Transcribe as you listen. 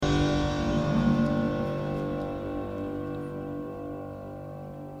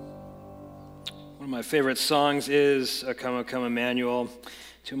One of my favorite songs is O Come, O Come, Emmanuel.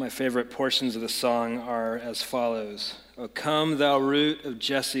 Two of my favorite portions of the song are as follows. O come, thou root of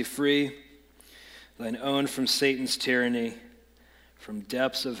Jesse free, thine own from Satan's tyranny. From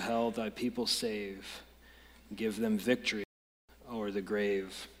depths of hell thy people save, give them victory o'er the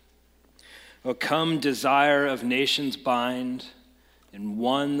grave. O come, desire of nations bind, and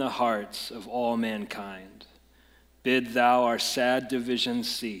one the hearts of all mankind. Bid thou our sad divisions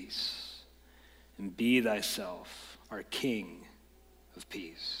cease, and be thyself our King of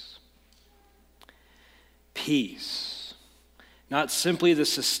peace. Peace, not simply the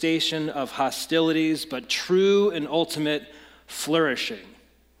cessation of hostilities, but true and ultimate flourishing.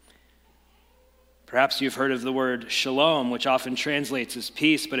 Perhaps you've heard of the word shalom, which often translates as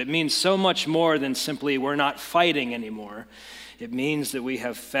peace, but it means so much more than simply we're not fighting anymore. It means that we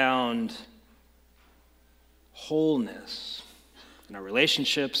have found wholeness in our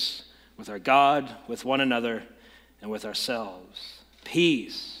relationships, with our God, with one another, and with ourselves.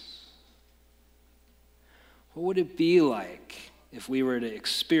 Peace. What would it be like if we were to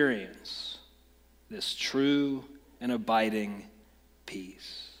experience this true and abiding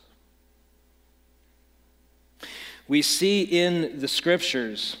peace? We see in the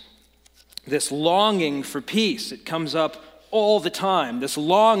scriptures this longing for peace. It comes up all the time, this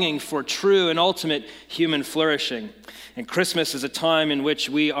longing for true and ultimate human flourishing. And Christmas is a time in which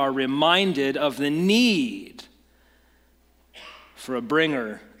we are reminded of the need for a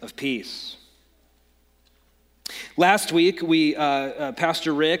bringer of peace. Last week,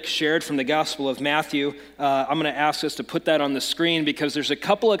 Pastor Rick shared from the Gospel of Matthew. I'm going to ask us to put that on the screen because there's a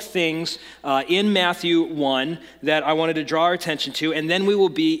couple of things in Matthew 1 that I wanted to draw our attention to, and then we will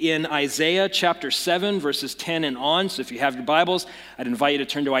be in Isaiah chapter 7, verses 10 and on. So if you have your Bibles, I'd invite you to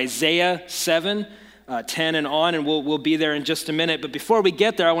turn to Isaiah 7, 10 and on, and we'll be there in just a minute. But before we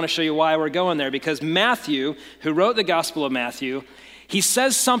get there, I want to show you why we're going there, because Matthew, who wrote the Gospel of Matthew, he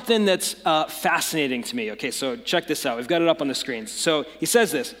says something that's fascinating to me. Okay, so check this out. We've got it up on the screen. So he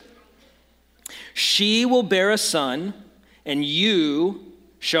says this: she will bear a son, and you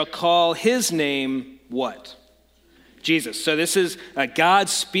shall call his name what? Jesus. So this is God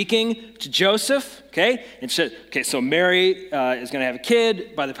speaking to Joseph, okay? And so Mary is going to have a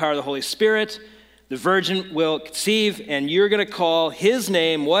kid by the power of the Holy Spirit. The virgin will conceive, and you're going to call his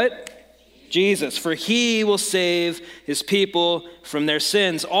name what? Jesus, for he will save his people from their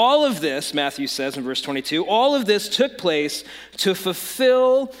sins. All of this, Matthew says in verse 22, all of this took place to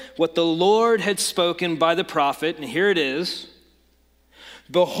fulfill what the Lord had spoken by the prophet. And here it is.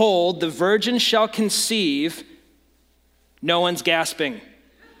 Behold, the virgin shall conceive. No one's gasping.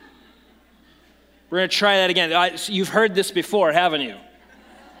 We're going to try that again. You've heard this before, haven't you?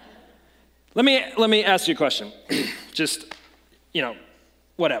 Let me ask you a question. Just,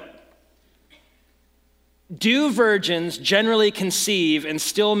 whatever. Do virgins generally conceive and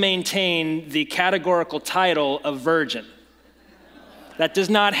still maintain the categorical title of virgin? That does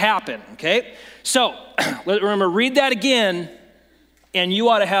not happen, okay? So, remember, read that again, and you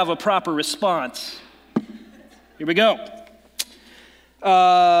ought to have a proper response. Here we go.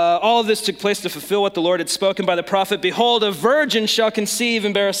 All of this took place to fulfill what the Lord had spoken by the prophet. Behold, a virgin shall conceive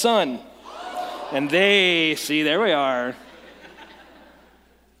and bear a son. And there we are.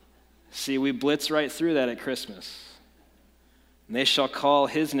 See, we blitz right through that at Christmas. And they shall call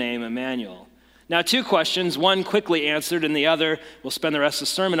his name Emmanuel. Now, two questions, one quickly answered and the other we'll spend the rest of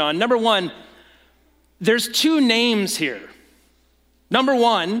the sermon on. Number one, there's two names here. Number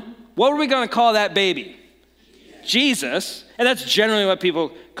one, what are we going to call that baby? Jesus. And that's generally what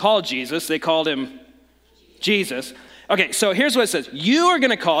people call Jesus. They called him Jesus. Okay, so here's what it says. You are going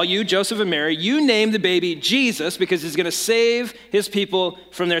to call, you, Joseph and Mary, you name the baby Jesus because he's going to save his people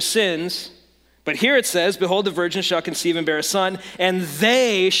from their sins. But here it says, behold, the virgin shall conceive and bear a son, and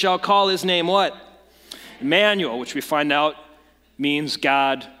they shall call his name what? Emmanuel, which we find out means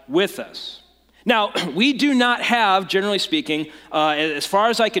God with us. Now, we do not have, generally speaking, as far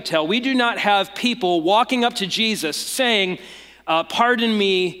as I could tell, we do not have people walking up to Jesus saying, pardon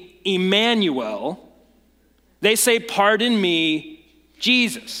me, Emmanuel. They say, pardon me,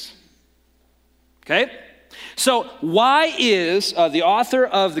 Jesus. Okay? So why is the author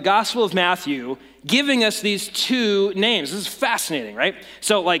of the Gospel of Matthew giving us these two names? This is fascinating, right?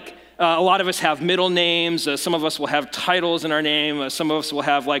 So a lot of us have middle names. Some of us will have titles in our name. Some of us will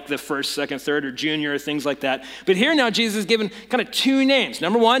have like the first, second, third, or junior, things like that. But here now Jesus is given kind of two names.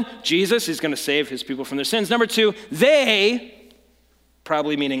 Number one, Jesus is going to save his people from their sins. Number two, they,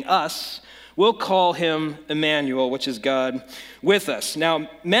 probably meaning us, We'll call him Emmanuel, which is God with us. Now,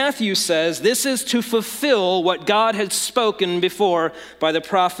 Matthew says this is to fulfill what God had spoken before by the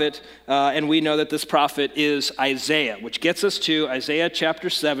prophet, and we know that this prophet is Isaiah, which gets us to Isaiah chapter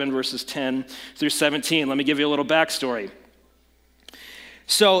 7, verses 10 through 17. Let me give you a little backstory.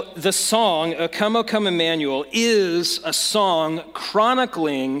 So the song, O Come, Emmanuel, is a song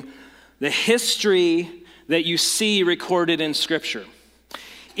chronicling the history that you see recorded in Scripture.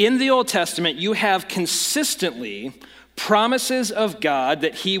 In the Old Testament, you have consistently promises of God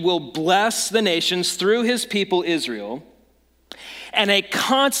that he will bless the nations through his people Israel, and a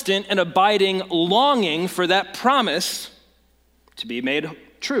constant and abiding longing for that promise to be made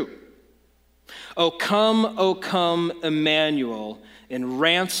true. O come, Emmanuel, and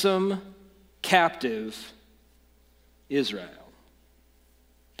ransom captive Israel.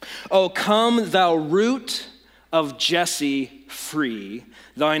 O come, thou root of Jesse, free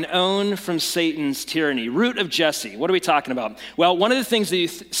thine own from Satan's tyranny. Root of Jesse. What are we talking about? Well, one of the things that you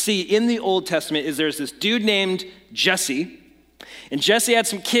see in the Old Testament is there's this dude named Jesse, and Jesse had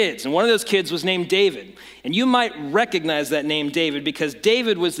some kids, and one of those kids was named David. And you might recognize that name David because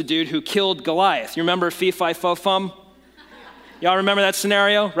David was the dude who killed Goliath. You remember Fee, Fi, Fo, Fum? Y'all remember that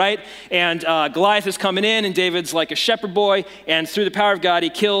scenario, right? And Goliath is coming in, and David's like a shepherd boy, and through the power of God, he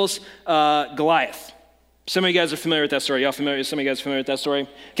kills Goliath. Some of you guys are familiar with that story. Y'all familiar? Some of you guys are familiar with that story?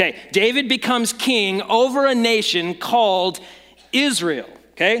 Okay, David becomes king over a nation called Israel,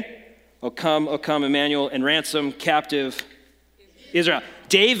 okay? O come, Emmanuel, and ransom captive Israel.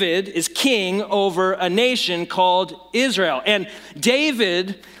 David is king over a nation called Israel. And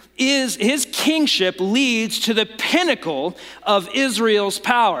his kingship leads to the pinnacle of Israel's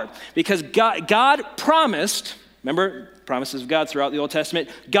power because God promised, remember, promises of God throughout the Old Testament.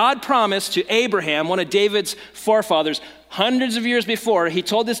 God promised to Abraham, one of David's forefathers, hundreds of years before, he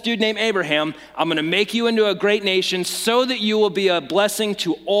told this dude named Abraham, I'm going to make you into a great nation so that you will be a blessing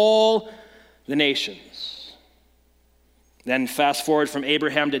to all the nations. Then fast forward from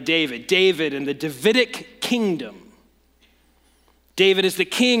Abraham to David. David and the Davidic kingdom. David is the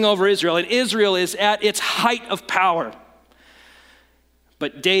king over Israel, and Israel is at its height of power.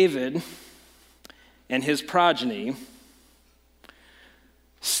 But David and his progeny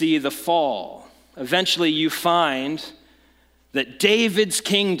see the fall. Eventually you find that David's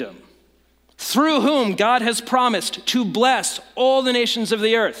kingdom, through whom God has promised to bless all the nations of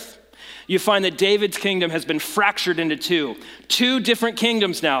the earth, you find that David's kingdom has been fractured into two different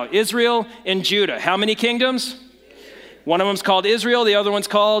kingdoms now, Israel and Judah. How many kingdoms? One of them's called Israel, the other one's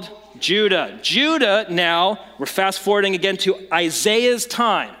called Judah. Judah now, we're fast forwarding again to Isaiah's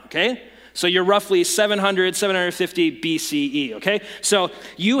time, okay? So you're roughly 700, 750 BCE, okay? So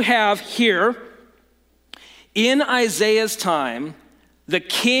you have here, in Isaiah's time, the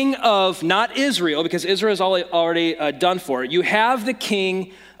king of, not Israel, because Israel is already done for. You have the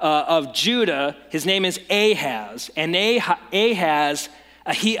king of Judah. His name is Ahaz. And Ahaz,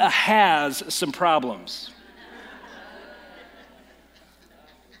 he has some problems.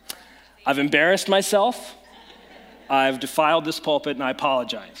 I've embarrassed myself. I've defiled this pulpit, and I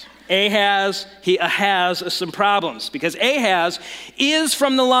apologize. Ahaz, he has some problems because Ahaz is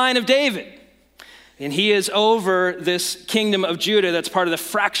from the line of David. And he is over this kingdom of Judah that's part of the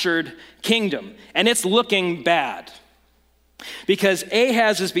fractured kingdom. And it's looking bad because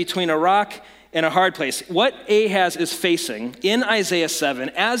Ahaz is between a rock and a hard place. What Ahaz is facing in Isaiah 7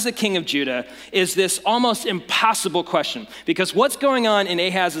 as the king of Judah is this almost impossible question. Because what's going on in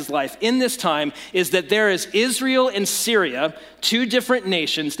Ahaz's life in this time is that there is Israel and Syria, two different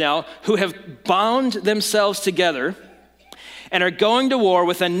nations now, who have bound themselves together and are going to war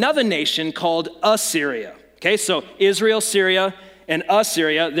with another nation called Assyria. Okay, so Israel, Syria, and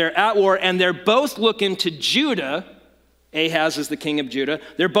Assyria, they're at war, and they're both looking to Judah. Ahaz is the king of Judah.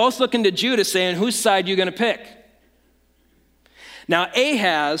 They're both looking to Judah saying, whose side are you going to pick? Now,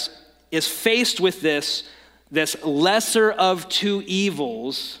 Ahaz is faced with this lesser of two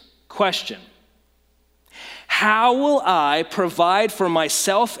evils question. How will I provide for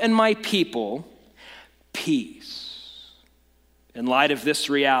myself and my people peace in light of this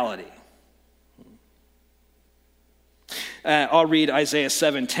reality? I'll read Isaiah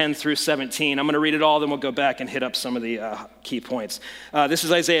 7, 10 through 17. I'm going to read it all, then we'll go back and hit up some of the key points. This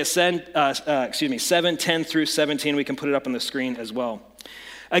is Isaiah 7, 10 through 17. We can put it up on the screen as well.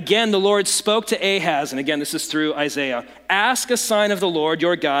 Again, the Lord spoke to Ahaz, and again, this is through Isaiah. Ask a sign of the Lord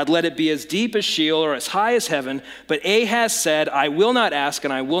your God, let it be as deep as Sheol or as high as heaven. But Ahaz said, I will not ask,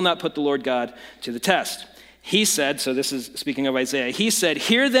 and I will not put the Lord God to the test. He said, so this is speaking of Isaiah, he said,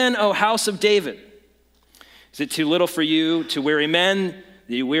 hear then, O house of David. Is it too little for you to weary men,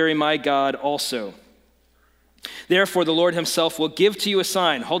 that you weary my God also. Therefore, the Lord himself will give to you a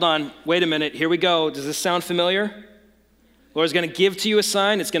sign. Hold on, wait a minute, here we go. Does this sound familiar? The Lord's going to give to you a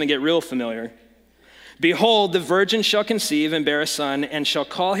sign. It's going to get real familiar. Behold, the virgin shall conceive and bear a son, and shall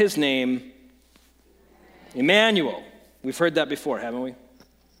call his name Emmanuel. We've heard that before, haven't we?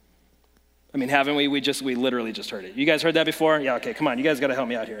 I mean, haven't we? We literally just heard it. You guys heard that before? Yeah, okay, come on. You guys got to help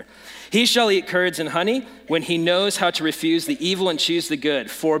me out here. He shall eat curds and honey when he knows how to refuse the evil and choose the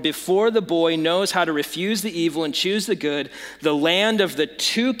good. For before the boy knows how to refuse the evil and choose the good, the land of the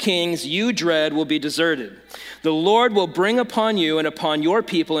two kings you dread will be deserted. The Lord will bring upon you and upon your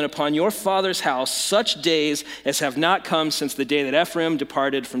people and upon your father's house such days as have not come since the day that Ephraim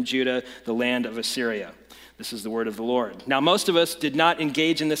departed from Judah, the land of Assyria. This is the word of the Lord. Now, most of us did not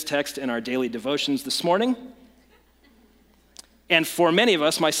engage in this text in our daily devotions this morning. And for many of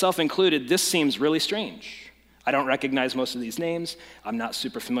us, myself included, this seems really strange. I don't recognize most of these names. I'm not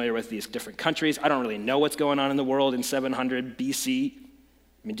super familiar with these different countries. I don't really know what's going on in the world in 700 BC.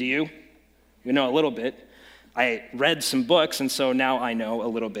 I mean, do you? You know a little bit. I read some books, and so now I know a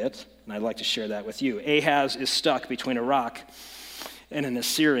little bit, and I'd like to share that with you. Ahaz is stuck between a rock and an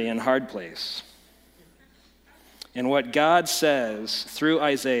Assyrian hard place. And what God says through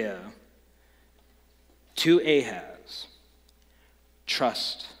Isaiah to Ahaz,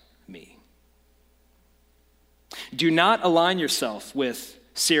 trust me. Do not align yourself with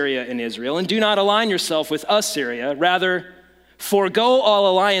Syria and Israel, and do not align yourself with Assyria. Rather, forego all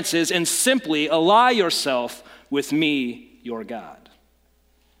alliances and simply ally yourself with me, your God.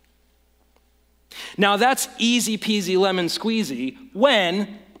 Now that's easy peasy lemon squeezy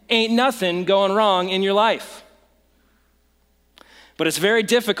when ain't nothing going wrong in your life. But it's very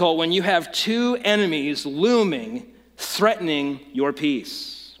difficult when you have two enemies looming, threatening your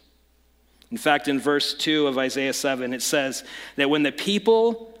peace. In fact, in verse 2 of Isaiah 7, it says that when the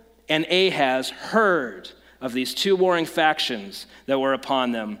people and Ahaz heard of these two warring factions that were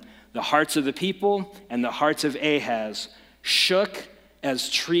upon them, the hearts of the people and the hearts of Ahaz shook as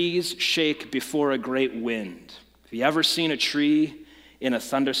trees shake before a great wind. Have you ever seen a tree in a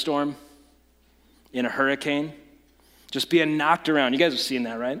thunderstorm, in a hurricane? Just being knocked around. You guys have seen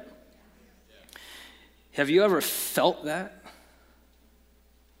that, right? Have you ever felt that?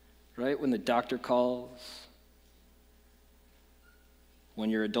 Right? When the doctor calls, when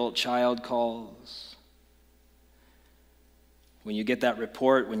your adult child calls, when you get that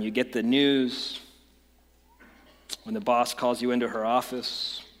report, when you get the news, when the boss calls you into her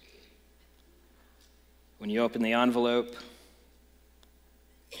office, when you open the envelope.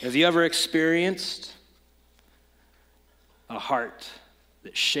 Have you ever experienced a heart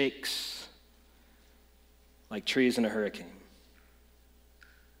that shakes like trees in a hurricane?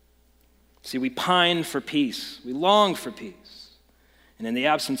 See, we pine for peace. We long for peace. And in the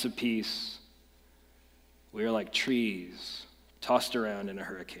absence of peace, we are like trees tossed around in a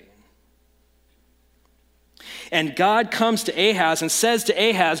hurricane. And God comes to Ahaz and says to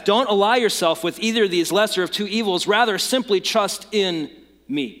Ahaz, don't ally yourself with either of these lesser of two evils. Rather, simply trust in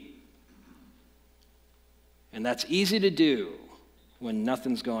me. And that's easy to do when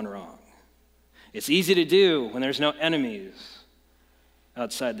nothing's going wrong. It's easy to do when there's no enemies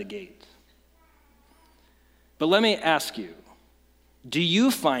outside the gate. But let me ask you, do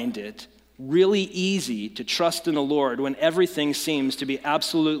you find it really easy to trust in the Lord when everything seems to be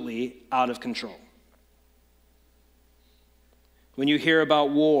absolutely out of control? When you hear about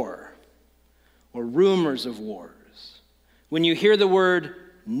war or rumors of wars, when you hear the word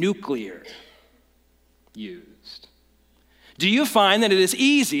nuclear used, do you find that it is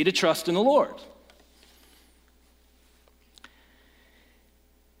easy to trust in the Lord?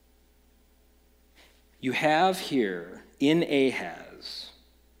 You have here in Ahaz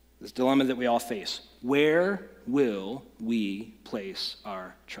this dilemma that we all face. Where will we place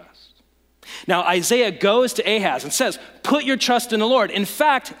our trust? Now, Isaiah goes to Ahaz and says, put your trust in the Lord. In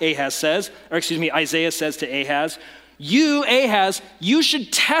fact, Isaiah says to Ahaz, you, Ahaz, you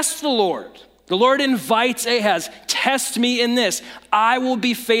should test the Lord. The Lord invites Ahaz, test me in this. I will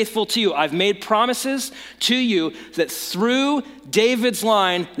be faithful to you. I've made promises to you that through David's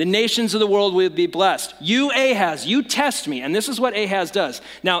line, the nations of the world will be blessed. You, Ahaz, you test me. And this is what Ahaz does.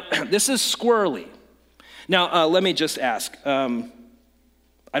 Now, this is squirrely. Now, let me just ask.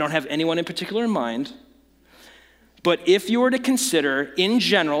 I don't have anyone in particular in mind. But if you were to consider, in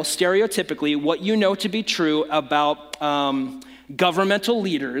general, stereotypically, what you know to be true about governmental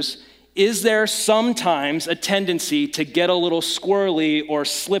leaders, is there sometimes a tendency to get a little squirrely or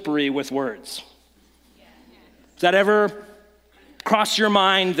slippery with words? Does that ever cross your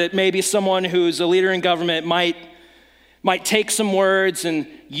mind that maybe someone who's a leader in government might might take some words and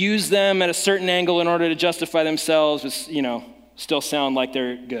use them at a certain angle in order to justify themselves, but, still sound like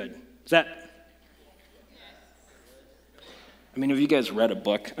they're good. Is that? Have you guys read a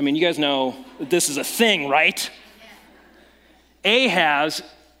book? You guys know that this is a thing, right? Ahaz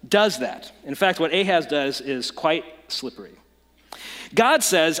does that. In fact, what Ahaz does is quite slippery. God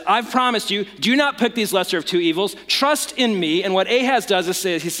says, I've promised you, do not pick these lesser of two evils. Trust in me. And what Ahaz does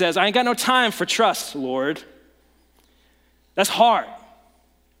is he says, I ain't got no time for trust, Lord. That's hard.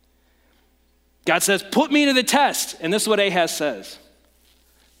 God says, put me to the test. And this is what Ahaz says.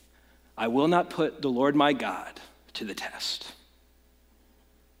 I will not put the Lord my God to the test.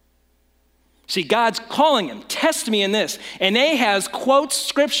 See, God's calling him, test me in this. And Ahaz quotes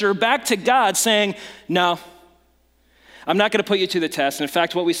scripture back to God saying, no, I'm not going to put you to the test. And in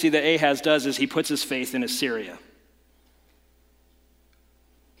fact, what we see that Ahaz does is he puts his faith in Assyria.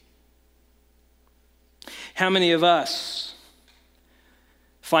 How many of us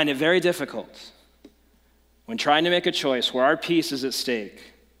find it very difficult when trying to make a choice where our peace is at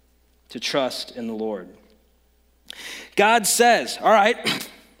stake to trust in the Lord? God says, all right,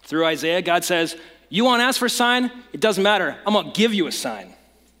 through Isaiah, God says, you want to ask for a sign? It doesn't matter. I'm going to give you a sign.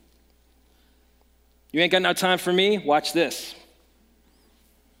 You ain't got no time for me? Watch this.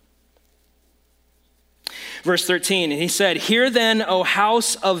 Verse 13, and he said, hear then, O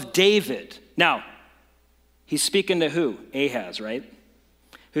house of David. Now, he's speaking to who? Ahaz, right?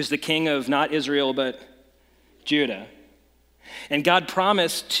 Who's the king of not Israel, but Judah. And God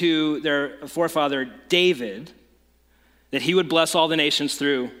promised to their forefather David that he would bless all the nations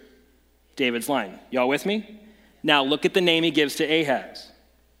through David's line. Y'all with me? Now look at the name he gives to Ahaz.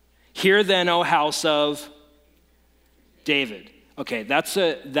 Hear then, O house of David. Okay, that's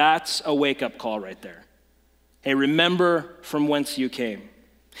a wake-up call right there. Hey, remember from whence you came.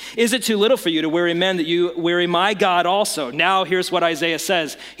 Is it too little for you to weary men that you weary my God also? Now here's what Isaiah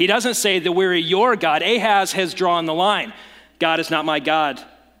says. He doesn't say to weary your God. Ahaz has drawn the line. God is not my God.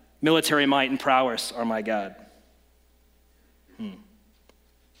 Military might and prowess are my God.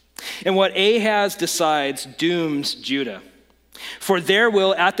 And what Ahaz decides dooms Judah. For there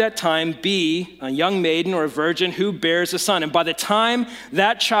will at that time be a young maiden or a virgin who bears a son. And by the time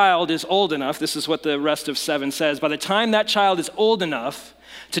that child is old enough, this is what the rest of 7 says, by the time that child is old enough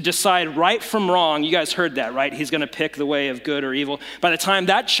to decide right from wrong, you guys heard that, right? He's going to pick the way of good or evil. By the time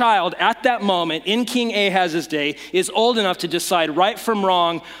that child at that moment in King Ahaz's day is old enough to decide right from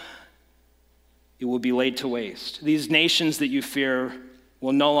wrong, it will be laid to waste. These nations that you fear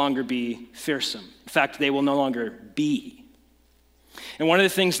will no longer be fearsome. In fact, they will no longer be. And one of the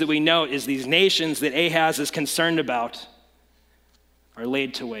things that we note is these nations that Ahaz is concerned about are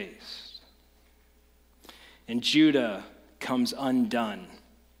laid to waste. And Judah comes undone,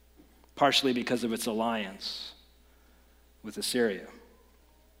 partially because of its alliance with Assyria.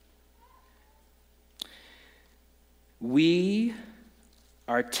 We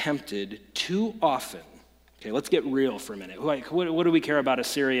are tempted too often. Okay, let's get real for a minute. Like, what do we care about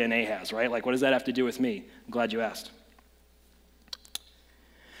Assyria and Ahaz, right? Like, what does that have to do with me? I'm glad you asked.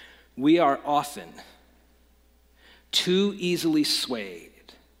 We are often too easily swayed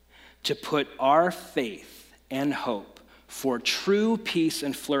to put our faith and hope for true peace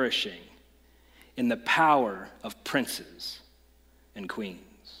and flourishing in the power of princes and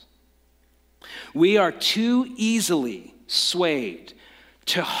queens. We are too easily swayed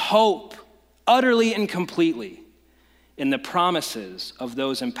to hope utterly and completely in the promises of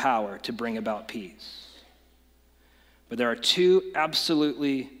those in power to bring about peace. But there are two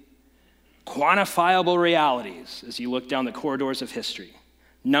absolutely quantifiable realities as you look down the corridors of history.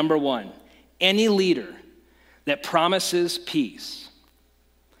 Number one, any leader that promises peace,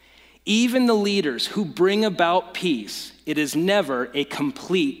 even the leaders who bring about peace, it is never a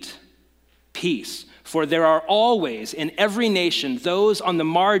complete peace. For there are always in every nation those on the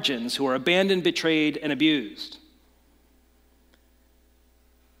margins who are abandoned, betrayed, and abused.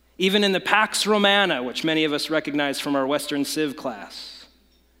 Even in the Pax Romana, which many of us recognize from our Western Civ class,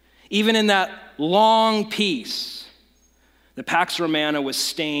 even in that long peace, the Pax Romana was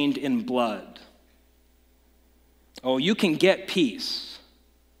stained in blood. Oh, you can get peace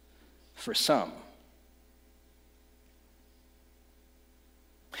for some.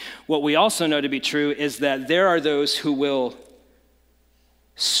 What we also know to be true is that there are those who will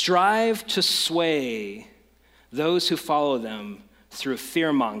strive to sway those who follow them through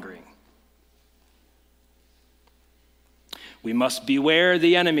fear-mongering. We must beware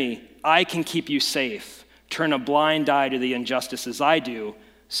the enemy. I can keep you safe. Turn a blind eye to the injustices I do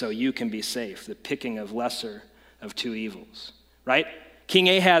so you can be safe. The picking of lesser of two evils, right? King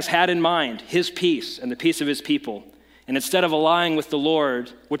Ahaz had in mind his peace and the peace of his people. And instead of allying with the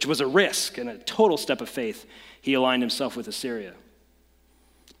Lord, which was a risk and a total step of faith, he aligned himself with Assyria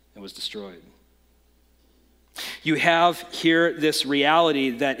and was destroyed. You have here this reality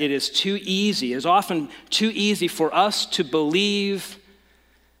that it is too easy, is often too easy for us to believe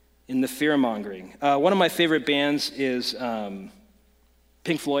in the fear-mongering. One of my favorite bands is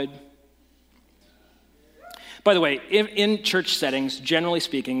Pink Floyd. By the way, in church settings, generally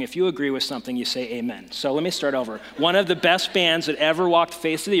speaking, if you agree with something, you say amen. So let me start over. One of the best bands that ever walked the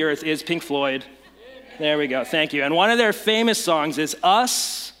face of the earth is Pink Floyd. There we go, thank you. And one of their famous songs is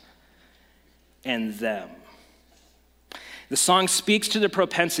Us and Them. The song speaks to the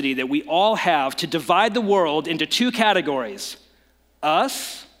propensity that we all have to divide the world into two categories,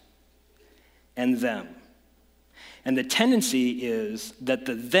 us and them. And the tendency is that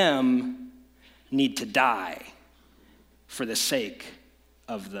the them need to die for the sake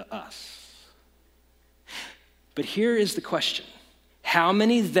of the us. But here is the question. How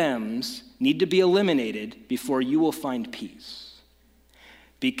many thems need to be eliminated before you will find peace?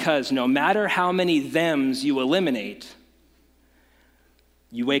 Because no matter how many thems you eliminate,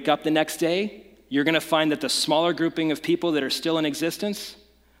 you wake up the next day, you're going to find that the smaller grouping of people that are still in existence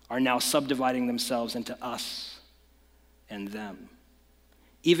are now subdividing themselves into us and them.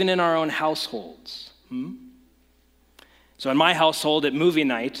 Even in our own households. So in my household at movie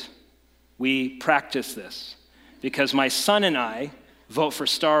night, we practice this because my son and I vote for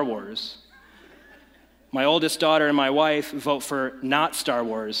Star Wars. My oldest daughter and my wife vote for not Star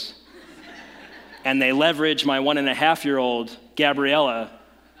Wars. And they leverage my 1.5-year-old, Gabriella,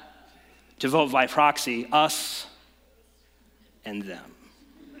 to vote by proxy, us and them.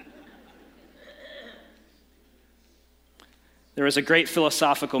 There was a great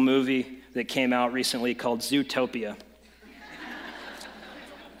philosophical movie that came out recently called Zootopia.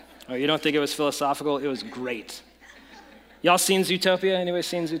 Oh, you don't think it was philosophical? It was great. Y'all seen Zootopia? Anybody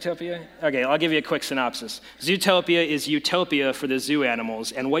seen Zootopia? Okay, I'll give you a quick synopsis. Zootopia is utopia for the zoo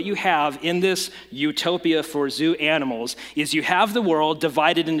animals, and what you have in this utopia for zoo animals is you have the world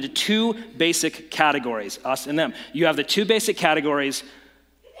divided into two basic categories, us and them. You have the two basic categories,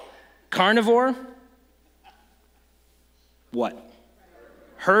 carnivore, what?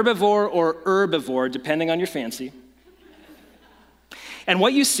 Herbivore or herbivore, depending on your fancy. And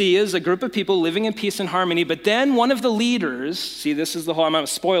what you see is a group of people living in peace and harmony, but then one of the leaders, see, this is the whole, I'm a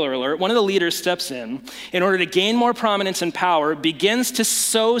spoiler alert, one of the leaders steps in order to gain more prominence and power, begins to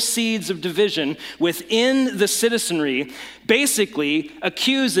sow seeds of division within the citizenry, basically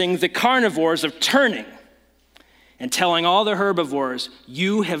accusing the carnivores of turning and telling all the herbivores,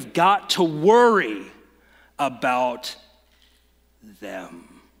 you have got to worry about them.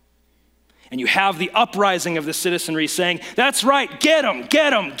 And you have the uprising of the citizenry saying, that's right, get them,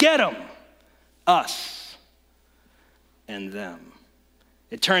 get them, get them. Us and them.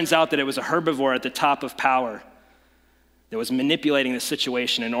 It turns out that it was a herbivore at the top of power that was manipulating the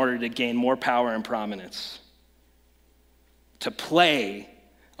situation in order to gain more power and prominence, to play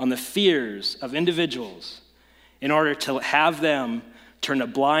on the fears of individuals in order to have them turn a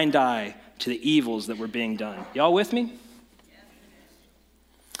blind eye to the evils that were being done. Y'all with me?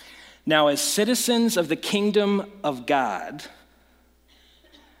 Now, as citizens of the kingdom of God,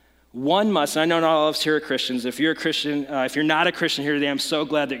 one must, and I know not all of us here are Christians. If you're a Christian, if you're not a Christian here today, I'm so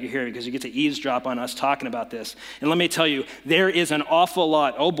glad that you're here because you get to eavesdrop on us talking about this. And let me tell you, there is an awful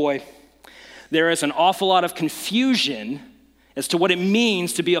lot, oh boy, there is an awful lot of confusion as to what it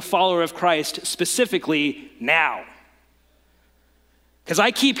means to be a follower of Christ, specifically now. Because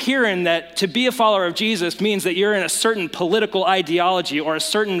I keep hearing that to be a follower of Jesus means that you're in a certain political ideology or a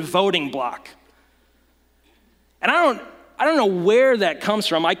certain voting block. And I don't know where that comes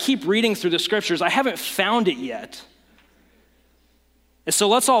from. I keep reading through the scriptures. I haven't found it yet. And so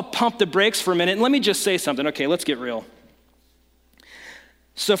let's all pump the brakes for a minute. And let me just say something. Okay, let's get real.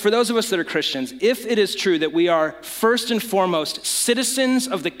 So for those of us that are Christians, if it is true that we are first and foremost citizens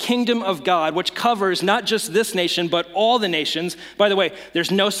of the kingdom of God, which covers not just this nation, but all the nations. By the way,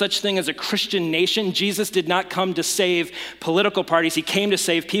 there's no such thing as a Christian nation. Jesus did not come to save political parties. He came to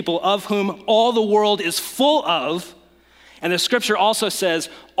save people of whom all the world is full of. And the scripture also says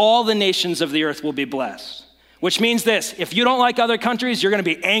all the nations of the earth will be blessed. Which means this, if you don't like other countries, you're going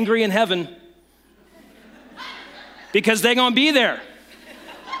to be angry in heaven. Because they're going to be there.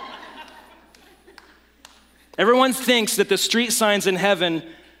 Everyone thinks that the street signs in heaven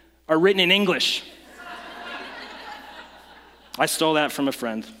are written in English. I stole that from a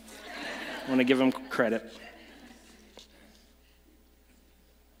friend. I want to give him credit.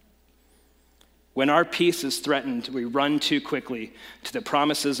 When our peace is threatened, we run too quickly to the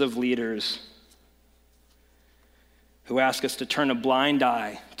promises of leaders who ask us to turn a blind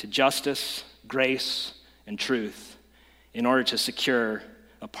eye to justice, grace, and truth in order to secure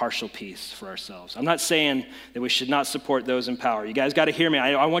a partial peace for ourselves. I'm not saying that we should not support those in power. You guys got to hear me.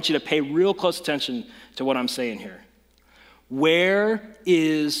 I want you to pay real close attention to what I'm saying here. Where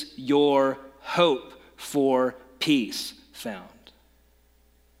is your hope for peace found?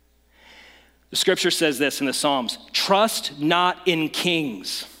 The scripture says this in the Psalms: trust not in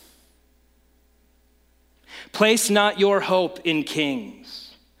kings. Place not your hope in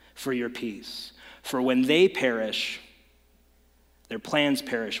kings for your peace, for when they perish, their plans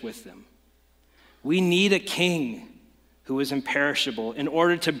perish with them. We need a king who is imperishable in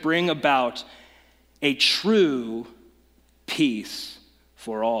order to bring about a true peace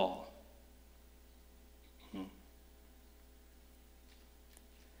for all.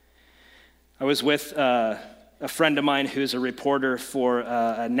 I was with a friend of mine who's a reporter for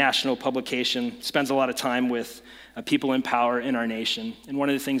a national publication, spends a lot of time with people in power in our nation. And one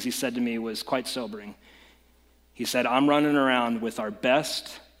of the things he said to me was quite sobering. He said, I'm running around with our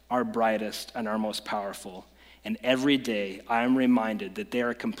best, our brightest, and our most powerful. And every day I am reminded that they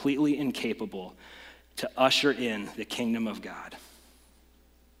are completely incapable to usher in the kingdom of God,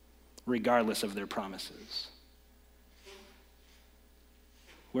 regardless of their promises.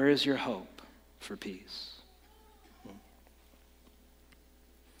 Where is your hope for peace?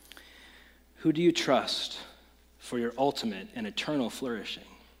 Who do you trust for your ultimate and eternal flourishing?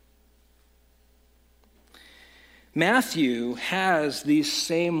 Matthew has the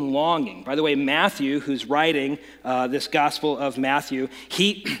same longing. By the way, Matthew, who's writing this Gospel of Matthew,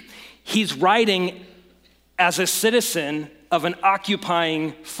 he's writing as a citizen of an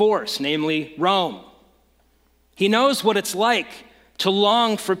occupying force, namely Rome. He knows what it's like to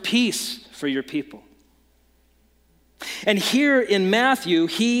long for peace for your people. And here in Matthew,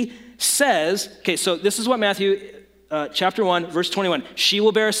 he says, okay, so this is what Matthew chapter 1, verse 21, she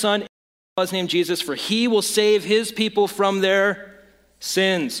will bear a son, his name Jesus, for he will save his people from their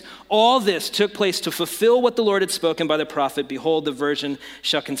sins. All this took place to fulfill what the Lord had spoken by the prophet. Behold, the virgin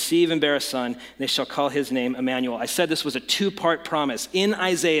shall conceive and bear a son, and they shall call his name Emmanuel. I said this was a two-part promise. In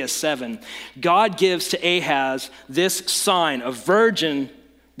Isaiah 7, God gives to Ahaz this sign: a virgin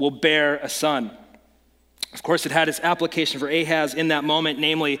will bear a son. Of course, it had its application for Ahaz in that moment,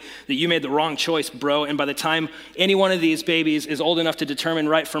 namely that you made the wrong choice, bro, and by the time any one of these babies is old enough to determine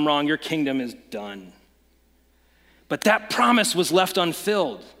right from wrong, your kingdom is done. But that promise was left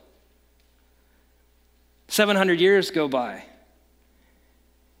unfilled. 700 years go by,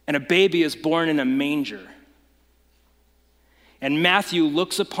 and a baby is born in a manger. And Matthew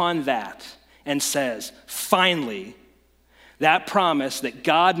looks upon that and says, finally, that promise that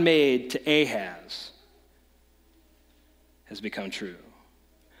God made to Ahaz has become true.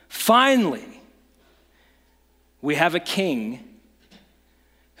 Finally, we have a king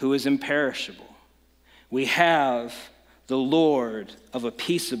who is imperishable. We have the Lord of a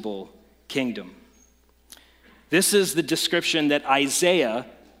peaceable kingdom. This is the description that Isaiah,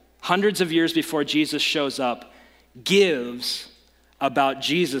 hundreds of years before Jesus shows up, gives about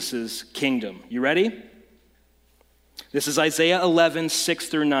Jesus' kingdom. You ready? This is Isaiah 11, 6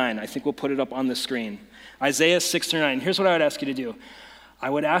 through 9. I think we'll put it up on the screen. Isaiah 6 through 9. Here's what I would ask you to do.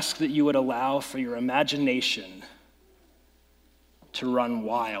 I would ask that you would allow for your imagination to run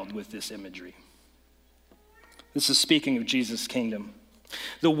wild with this imagery. This is speaking of Jesus' kingdom.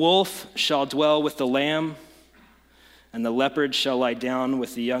 The wolf shall dwell with the lamb, and the leopard shall lie down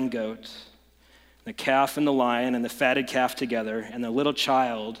with the young goat, the calf and the lion and the fatted calf together, and the little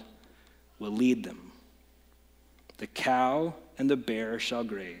child will lead them. The cow and the bear shall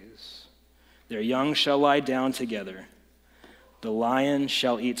graze. Their young shall lie down together. The lion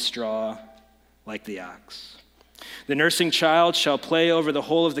shall eat straw like the ox. The nursing child shall play over the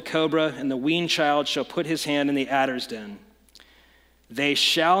hole of the cobra, and the weaned child shall put his hand in the adder's den. They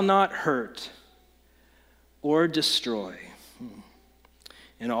shall not hurt or destroy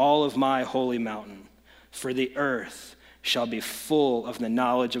in all of my holy mountain, for the earth shall be full of the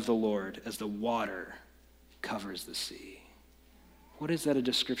knowledge of the Lord as the water covers the sea. What is that a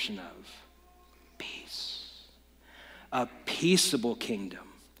description of? Peace. A peaceable kingdom,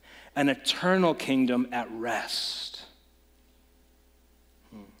 an eternal kingdom at rest.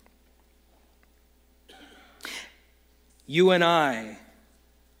 You and I,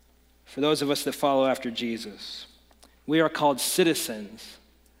 for those of us that follow after Jesus, we are called citizens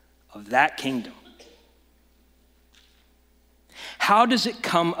of that kingdom. How does it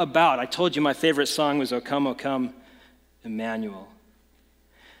come about? I told you my favorite song was O Come, Emmanuel,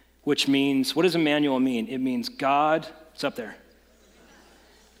 which means, what does Emmanuel mean? It means God, it's up there.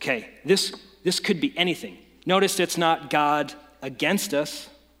 Okay, this could be anything. Notice it's not God against us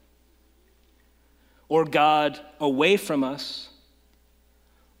or God away from us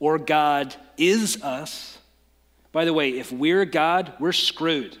or God is us. By the way, if we're God, we're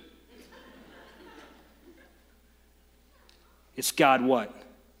screwed. It's God what?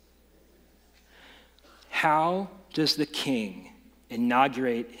 How does the king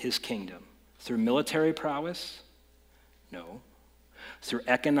inaugurate his kingdom? Through military prowess? No. Through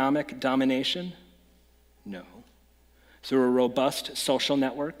economic domination? No. Through a robust social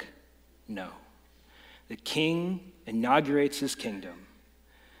network? No. The king inaugurates his kingdom.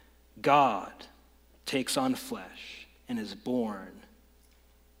 God takes on flesh and is born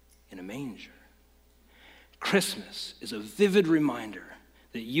in a manger. Christmas is a vivid reminder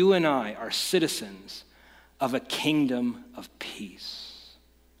that you and I are citizens of a kingdom of peace.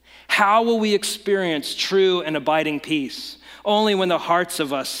 How will we experience true and abiding peace? Only when the hearts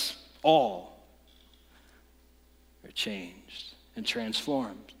of us all are changed and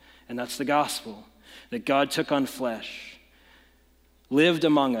transformed. And that's the gospel, that God took on flesh, lived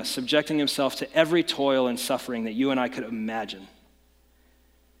among us, subjecting himself to every toil and suffering that you and I could imagine.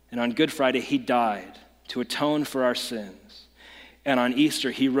 And on Good Friday, he died to atone for our sins. And on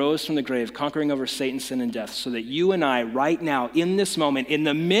Easter, he rose from the grave, conquering over Satan, sin, and death, so that you and I, right now, in this moment, in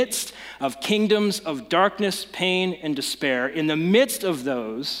the midst of kingdoms of darkness, pain, and despair, in the midst of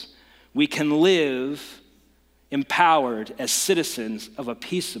those, we can live empowered as citizens of a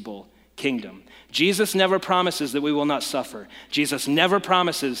peaceable kingdom. Jesus never promises that we will not suffer. Jesus never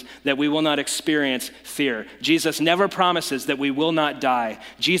promises that we will not experience fear. Jesus never promises that we will not die.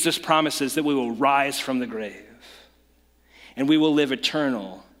 Jesus promises that we will rise from the grave. And we will live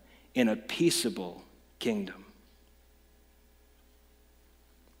eternal in a peaceable kingdom.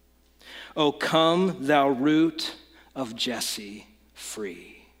 O come, thou root of Jesse,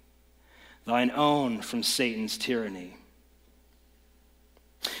 free, thine own from Satan's tyranny.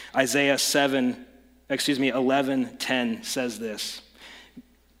 Isaiah 11:10 says this.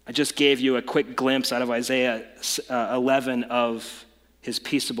 I just gave you a quick glimpse out of Isaiah 11 of his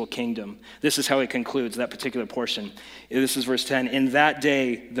peaceable kingdom. This is how it concludes that particular portion. This is verse 10. In that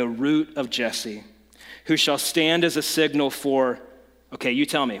day, the root of Jesse, who shall stand as a signal for, okay, you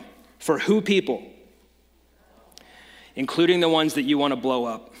tell me, for who people? Including the ones that you want to blow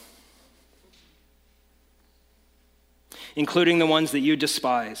up. Including the ones that you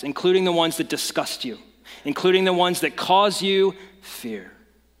despise. Including the ones that disgust you. Including the ones that cause you fear.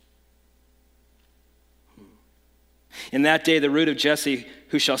 In that day, the root of Jesse,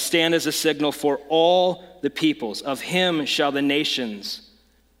 who shall stand as a signal for all the peoples, of him shall the nations.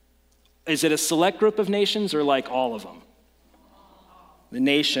 Is it a select group of nations or like all of them? The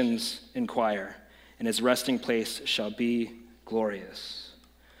nations inquire, and his resting place shall be glorious.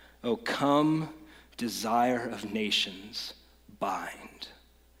 O come, desire of nations, bind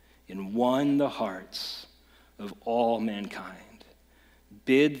in one the hearts of all mankind.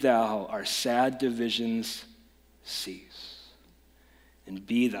 Bid thou our sad divisions cease, and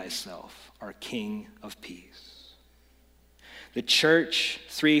be thyself our King of peace. The church,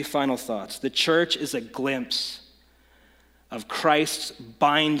 three final thoughts. The church is a glimpse of Christ's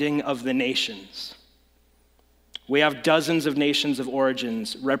binding of the nations. We have dozens of nations of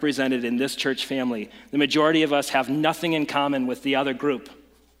origins represented in this church family. The majority of us have nothing in common with the other group.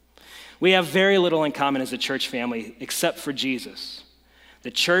 We have very little in common as a church family except for Jesus.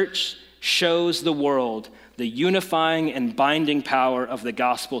 The church shows the world the unifying and binding power of the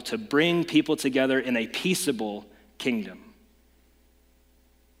gospel to bring people together in a peaceable kingdom.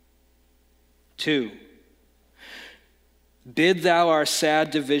 2, bid thou our sad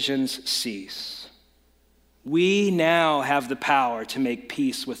divisions cease. We now have the power to make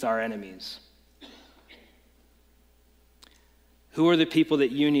peace with our enemies. Who are the people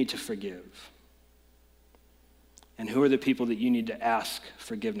that you need to forgive? And who are the people that you need to ask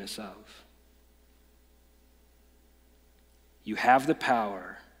forgiveness of? You have the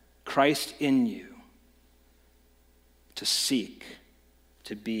power, Christ in you, to seek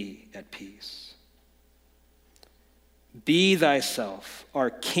to be at peace. Be thyself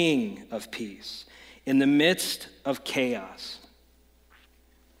our King of peace in the midst of chaos.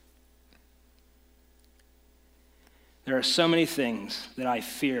 There are so many things that I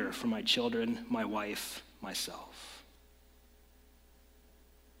fear for my children, my wife, myself.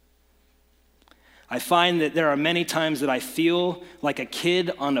 I find that there are many times that I feel like a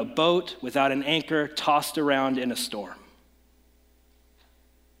kid on a boat without an anchor, tossed around in a storm.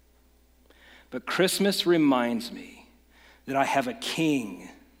 But Christmas reminds me that I have a king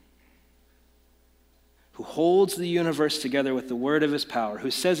who holds the universe together with the word of his power,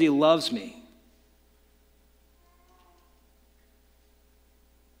 who says he loves me,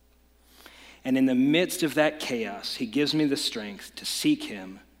 And in the midst of that chaos, he gives me the strength to seek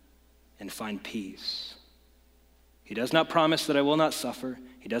him and find peace. He does not promise that I will not suffer.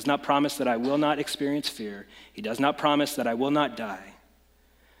 He does not promise that I will not experience fear. He does not promise that I will not die.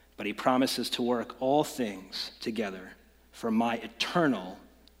 But he promises to work all things together for my eternal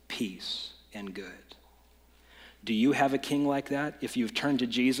peace and good. Do you have a king like that? If you've turned to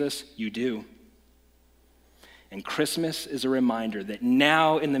Jesus, you do. And Christmas is a reminder that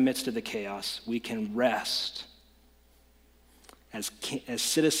now in the midst of the chaos, we can rest as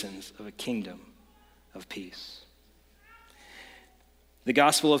citizens of a kingdom of peace. The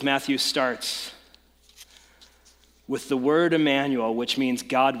Gospel of Matthew starts with the word Emmanuel, which means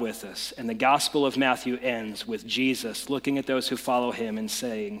God with us. And the Gospel of Matthew ends with Jesus looking at those who follow him and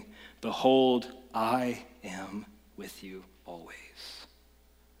saying, "Behold, I am with you always."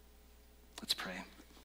 Let's pray.